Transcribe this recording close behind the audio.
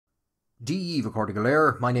D.E.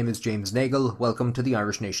 Cordigaler, my name is James Nagle, welcome to The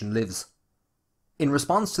Irish Nation Lives. In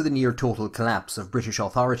response to the near-total collapse of British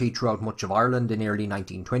authority throughout much of Ireland in early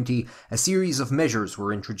 1920, a series of measures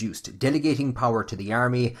were introduced, delegating power to the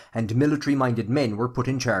army, and military-minded men were put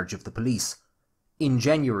in charge of the police. In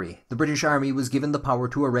January, the British Army was given the power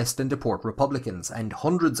to arrest and deport Republicans, and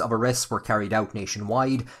hundreds of arrests were carried out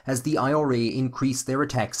nationwide as the IRA increased their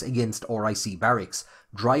attacks against RIC barracks,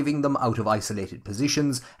 driving them out of isolated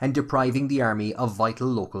positions and depriving the army of vital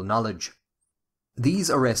local knowledge.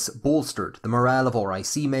 These arrests bolstered the morale of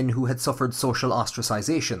RIC men who had suffered social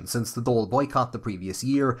ostracisation since the Dole boycott the previous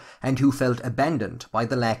year and who felt abandoned by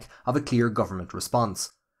the lack of a clear government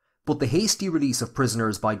response. But the hasty release of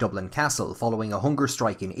prisoners by Dublin Castle following a hunger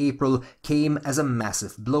strike in April came as a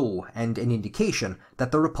massive blow and an indication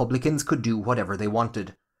that the Republicans could do whatever they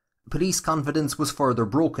wanted. Police confidence was further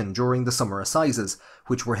broken during the summer assizes,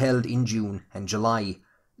 which were held in June and July.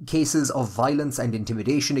 Cases of violence and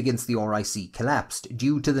intimidation against the RIC collapsed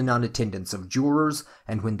due to the non-attendance of jurors,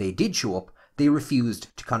 and when they did show up, they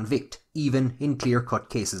refused to convict, even in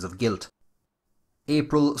clear-cut cases of guilt.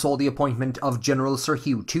 April saw the appointment of General Sir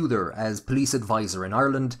Hugh Tudor as police advisor in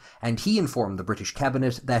Ireland, and he informed the British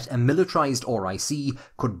cabinet that a militarised RIC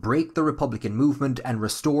could break the Republican movement and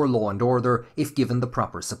restore law and order if given the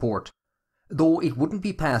proper support. Though it wouldn't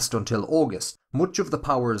be passed until August, much of the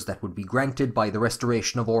powers that would be granted by the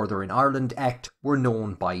Restoration of Order in Ireland Act were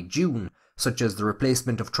known by June, such as the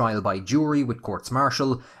replacement of trial by jury with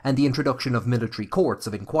courts-martial and the introduction of military courts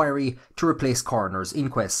of inquiry to replace coroners'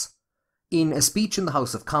 inquests. In a speech in the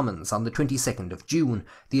House of Commons on the 22nd of June,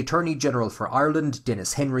 the Attorney-General for Ireland,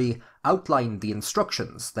 Denis Henry, outlined the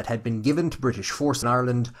instructions that had been given to British force in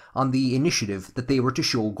Ireland on the initiative that they were to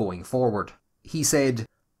show going forward. He said,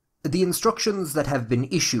 "The instructions that have been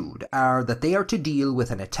issued are that they are to deal with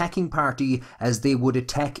an attacking party as they would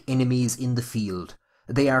attack enemies in the field.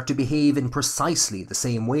 They are to behave in precisely the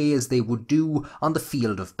same way as they would do on the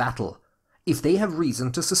field of battle. If they have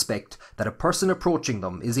reason to suspect that a person approaching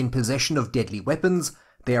them is in possession of deadly weapons,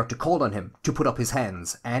 they are to call on him to put up his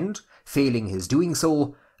hands, and, failing his doing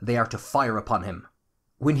so, they are to fire upon him."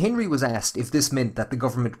 When Henry was asked if this meant that the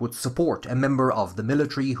government would support a member of the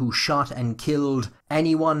military who shot and killed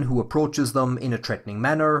anyone who approaches them in a threatening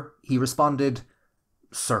manner, he responded,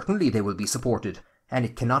 "Certainly they will be supported, and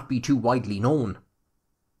it cannot be too widely known."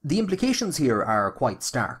 The implications here are quite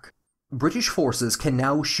stark. British forces can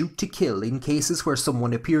now shoot to kill in cases where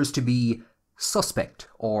someone appears to be suspect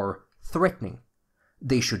or threatening.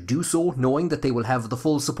 They should do so knowing that they will have the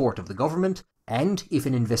full support of the government, and if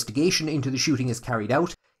an investigation into the shooting is carried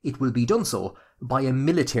out, it will be done so by a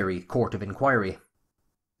military court of inquiry.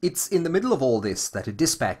 It's in the middle of all this that a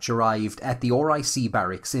dispatch arrived at the RIC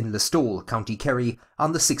barracks in Listowel, County Kerry,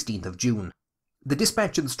 on the 16th of June. The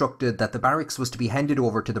dispatch instructed that the barracks was to be handed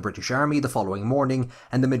over to the British Army the following morning,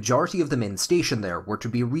 and the majority of the men stationed there were to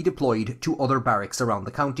be redeployed to other barracks around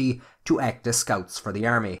the county to act as scouts for the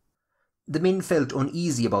army. The men felt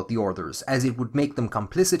uneasy about the orders, as it would make them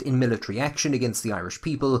complicit in military action against the Irish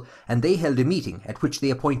people, and they held a meeting at which they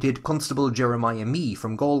appointed Constable Jeremiah Mee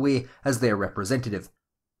from Galway as their representative.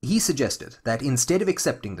 He suggested that instead of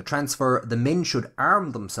accepting the transfer, the men should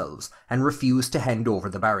arm themselves and refuse to hand over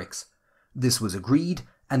the barracks. This was agreed,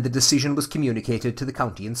 and the decision was communicated to the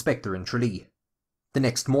county inspector in Tralee. The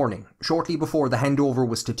next morning, shortly before the handover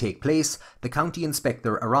was to take place, the county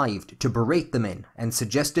inspector arrived to berate the men and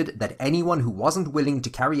suggested that anyone who wasn't willing to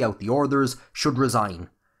carry out the orders should resign.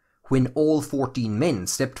 When all 14 men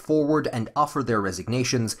stepped forward and offered their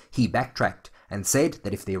resignations, he backtracked and said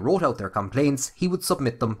that if they wrote out their complaints, he would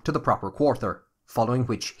submit them to the proper quarter, following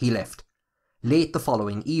which he left. Late the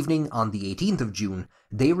following evening, on the 18th of June,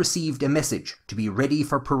 they received a message to be ready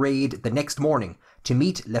for parade the next morning to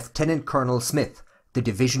meet Lieutenant Colonel Smith, the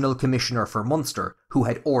Divisional Commissioner for Munster, who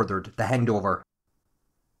had ordered the handover.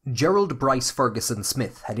 Gerald Bryce Ferguson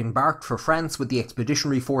Smith had embarked for France with the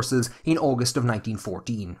expeditionary forces in August of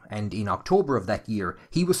 1914, and in October of that year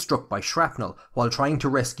he was struck by shrapnel while trying to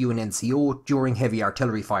rescue an NCO during heavy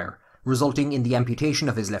artillery fire, resulting in the amputation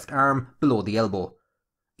of his left arm below the elbow.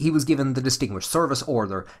 He was given the Distinguished Service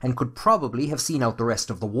Order and could probably have seen out the rest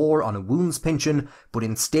of the war on a wounds pension, but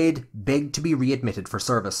instead begged to be readmitted for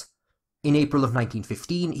service. In April of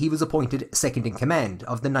 1915, he was appointed second in command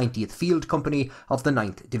of the 90th Field Company of the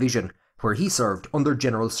 9th Division, where he served under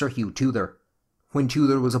General Sir Hugh Tudor. When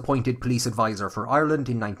Tudor was appointed police advisor for Ireland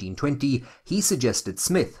in 1920, he suggested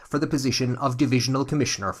Smith for the position of Divisional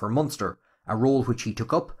Commissioner for Munster, a role which he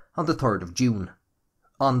took up on the 3rd of June.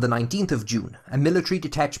 On the 19th of June, a military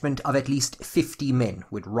detachment of at least 50 men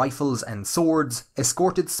with rifles and swords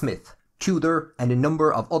escorted Smith Tudor, and a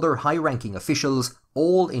number of other high-ranking officials,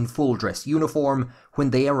 all in full-dress uniform,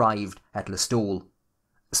 when they arrived at Listowel.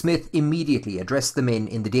 Smith immediately addressed the men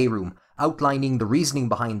in the day room, outlining the reasoning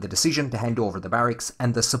behind the decision to hand over the barracks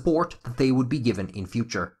and the support that they would be given in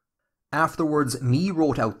future. Afterwards, Mee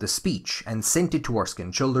wrote out the speech and sent it to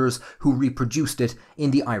Erskine Childers, who reproduced it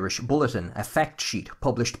in the Irish Bulletin, a fact sheet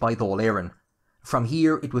published by Dáil Éireann. From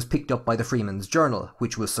here, it was picked up by the Freeman's Journal,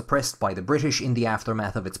 which was suppressed by the British in the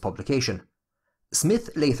aftermath of its publication. Smith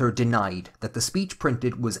later denied that the speech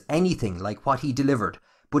printed was anything like what he delivered,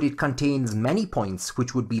 but it contains many points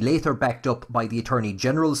which would be later backed up by the Attorney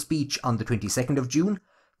General's speech on the 22nd of June,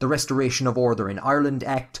 the Restoration of Order in Ireland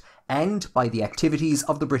Act, and by the activities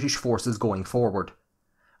of the British forces going forward.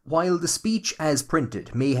 While the speech as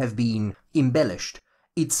printed may have been embellished,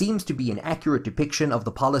 it seems to be an accurate depiction of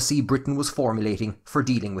the policy Britain was formulating for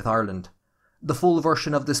dealing with Ireland. The full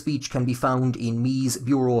version of the speech can be found in Mee's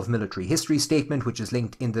Bureau of Military History statement, which is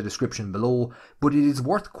linked in the description below, but it is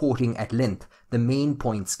worth quoting at length the main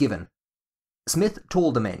points given. Smith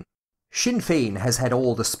told the men, "Sinn Féin has had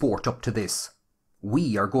all the sport up to this.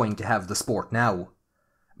 We are going to have the sport now.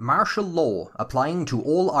 Martial law applying to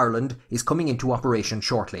all Ireland is coming into operation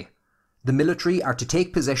shortly. The military are to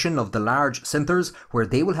take possession of the large centres where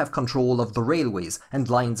they will have control of the railways and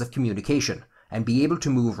lines of communication, and be able to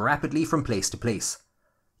move rapidly from place to place.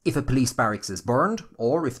 If a police barracks is burned,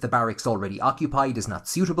 or if the barracks already occupied is not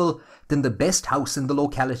suitable, then the best house in the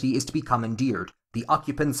locality is to be commandeered, the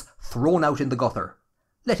occupants thrown out in the gutter.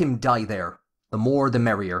 Let him die there. The more the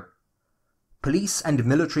merrier. Police and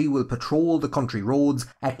military will patrol the country roads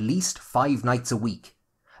at least 5 nights a week.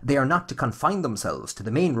 They are not to confine themselves to the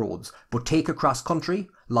main roads, but take across country,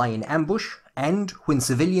 lie in ambush, and, when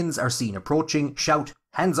civilians are seen approaching, shout,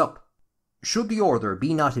 'Hands up!' Should the order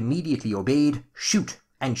be not immediately obeyed, shoot,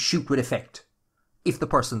 and shoot with effect. If the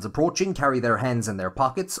persons approaching carry their hands in their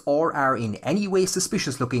pockets or are in any way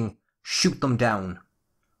suspicious looking, shoot them down.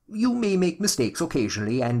 You may make mistakes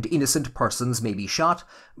occasionally and innocent persons may be shot,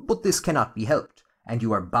 but this cannot be helped, and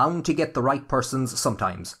you are bound to get the right persons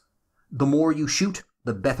sometimes. The more you shoot,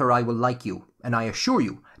 the better I will like you, and I assure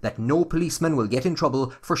you that no policeman will get in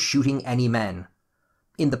trouble for shooting any man.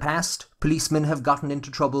 In the past, policemen have gotten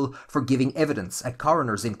into trouble for giving evidence at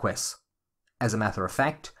coroner's inquests. As a matter of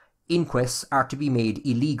fact, inquests are to be made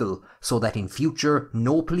illegal so that in future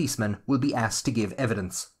no policeman will be asked to give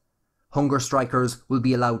evidence. Hunger strikers will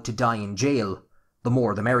be allowed to die in jail. The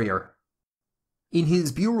more the merrier. In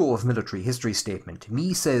his Bureau of Military History statement,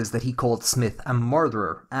 Mee says that he called Smith a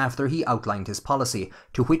murderer after he outlined his policy,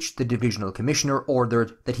 to which the Divisional Commissioner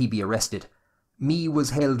ordered that he be arrested. Mee was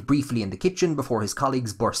held briefly in the kitchen before his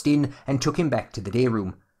colleagues burst in and took him back to the day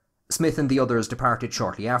room. Smith and the others departed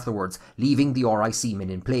shortly afterwards, leaving the RIC men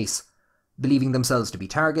in place. Believing themselves to be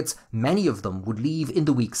targets, many of them would leave in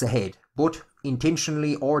the weeks ahead, but,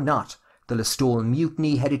 intentionally or not, the Listowel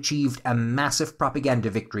Mutiny had achieved a massive propaganda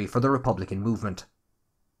victory for the Republican movement.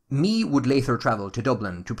 Mee would later travel to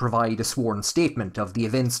Dublin to provide a sworn statement of the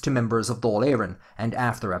events to members of Dáil Éireann, and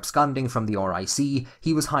after absconding from the RIC,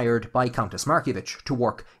 he was hired by Countess Markievicz to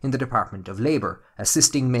work in the Department of Labour,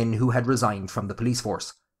 assisting men who had resigned from the police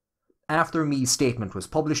force. After Mee's statement was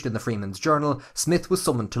published in the Freeman's Journal, Smith was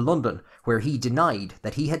summoned to London, where he denied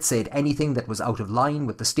that he had said anything that was out of line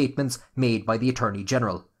with the statements made by the Attorney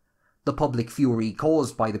General. The public fury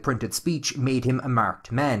caused by the printed speech made him a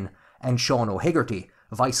marked man, and Sean O'Hegarty,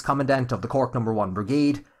 Vice Commandant of the Cork No. 1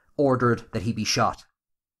 Brigade, ordered that he be shot.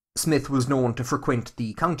 Smith was known to frequent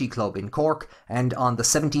the County Club in Cork, and on the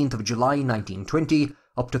 17th of July 1920,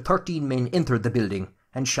 up to 13 men entered the building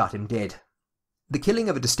and shot him dead. The killing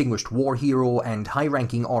of a distinguished war hero and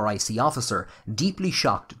high-ranking RIC officer deeply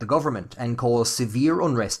shocked the government and caused severe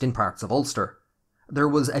unrest in parts of Ulster. There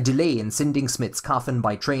was a delay in sending Smith's coffin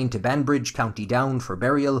by train to Banbridge, County Down, for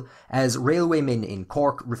burial, as railwaymen in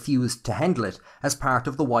Cork refused to handle it as part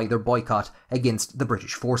of the wider boycott against the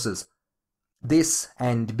British forces. This,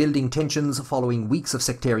 and building tensions following weeks of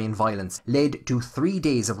sectarian violence, led to 3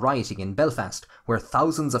 days of rioting in Belfast, where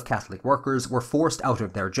thousands of Catholic workers were forced out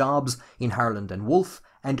of their jobs in Harland and Wolff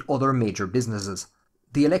and other major businesses.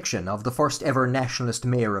 The election of the first ever nationalist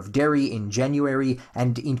mayor of Derry in January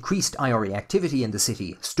and increased IRA activity in the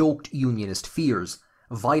city stoked unionist fears.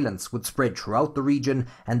 Violence would spread throughout the region,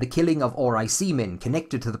 and the killing of RIC men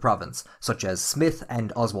connected to the province, such as Smith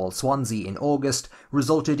and Oswald Swansea in August,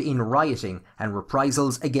 resulted in rioting and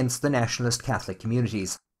reprisals against the nationalist Catholic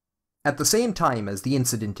communities. At the same time as the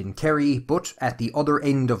incident in Kerry, but at the other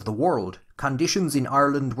end of the world, conditions in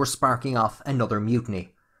Ireland were sparking off another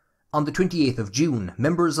mutiny. On the 28th of June,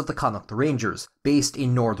 members of the Connaught Rangers, based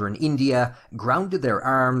in northern India, grounded their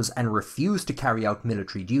arms and refused to carry out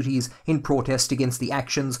military duties in protest against the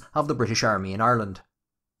actions of the British Army in Ireland.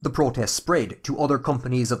 The protest spread to other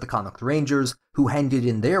companies of the Connaught Rangers, who handed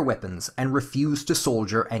in their weapons and refused to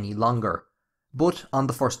soldier any longer. But on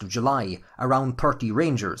the 1st of July, around 30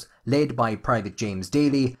 Rangers, led by Private James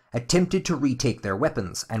Daly, attempted to retake their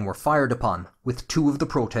weapons and were fired upon, with 2 of the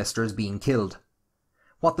protesters being killed.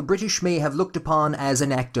 What the British may have looked upon as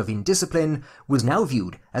an act of indiscipline was now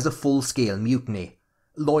viewed as a full-scale mutiny.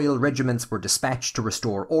 Loyal regiments were dispatched to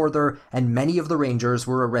restore order, and many of the Rangers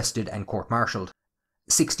were arrested and court-martialed.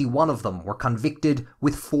 61 of them were convicted,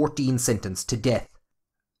 with 14 sentenced to death.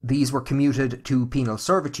 These were commuted to penal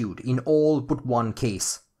servitude in all but one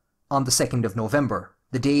case. On the 2nd of November,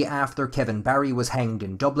 the day after Kevin Barry was hanged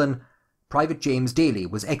in Dublin, Private James Daly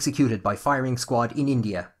was executed by firing squad in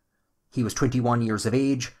India. He was 21 years of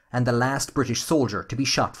age and the last British soldier to be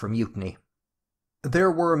shot for mutiny.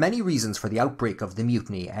 There were many reasons for the outbreak of the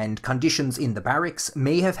mutiny, and conditions in the barracks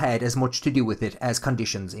may have had as much to do with it as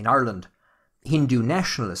conditions in Ireland. Hindu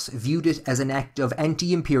nationalists viewed it as an act of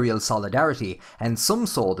anti-imperial solidarity, and some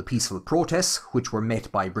saw the peaceful protests, which were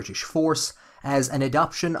met by British force, as an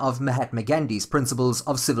adoption of Mahatma Gandhi's principles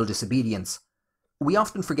of civil disobedience. We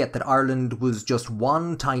often forget that Ireland was just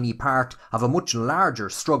one tiny part of a much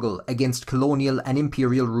larger struggle against colonial and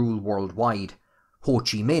imperial rule worldwide. Ho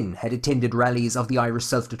Chi Minh had attended rallies of the Irish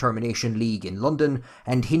Self-Determination League in London,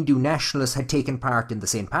 and Hindu nationalists had taken part in the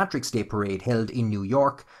St. Patrick's Day parade held in New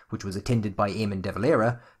York, which was attended by Eamon de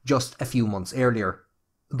Valera, just a few months earlier.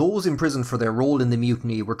 Those imprisoned for their role in the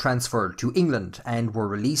mutiny were transferred to England and were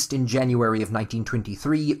released in January of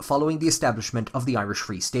 1923 following the establishment of the Irish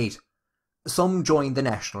Free State. Some joined the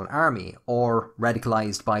National Army, or,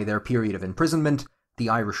 radicalised by their period of imprisonment, the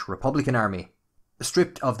Irish Republican Army.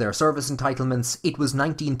 Stripped of their service entitlements, it was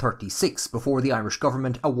 1936 before the Irish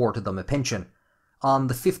government awarded them a pension. On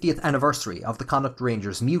the 50th anniversary of the Connaught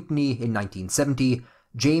Rangers mutiny in 1970,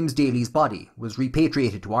 James Daly's body was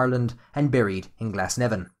repatriated to Ireland and buried in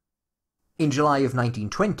Glasnevin. In July of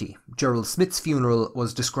 1920, Gerald Smith's funeral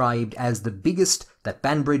was described as the biggest that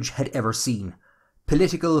Banbridge had ever seen.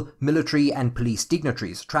 Political, military and police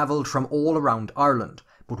dignitaries travelled from all around Ireland,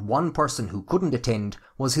 but one person who couldn't attend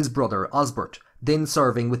was his brother Osbert, then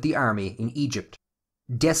serving with the army in Egypt.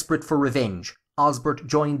 Desperate for revenge, Osbert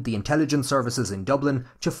joined the intelligence services in Dublin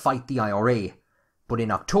to fight the IRA, but in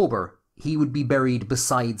October he would be buried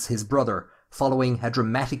besides his brother, following a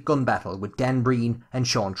dramatic gun battle with Dan Breen and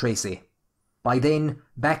Sean Tracy. By then,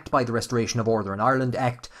 backed by the Restoration of Order in Ireland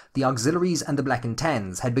Act, the Auxiliaries and the Black and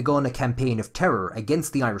Tans had begun a campaign of terror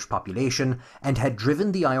against the Irish population and had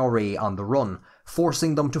driven the IRA on the run,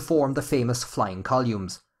 forcing them to form the famous Flying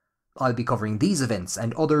Columns. I'll be covering these events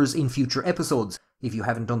and others in future episodes. If you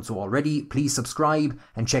haven't done so already, please subscribe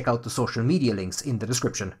and check out the social media links in the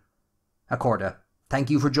description. Accorda,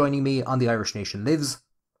 thank you for joining me on The Irish Nation Lives.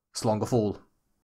 Slán go fóill.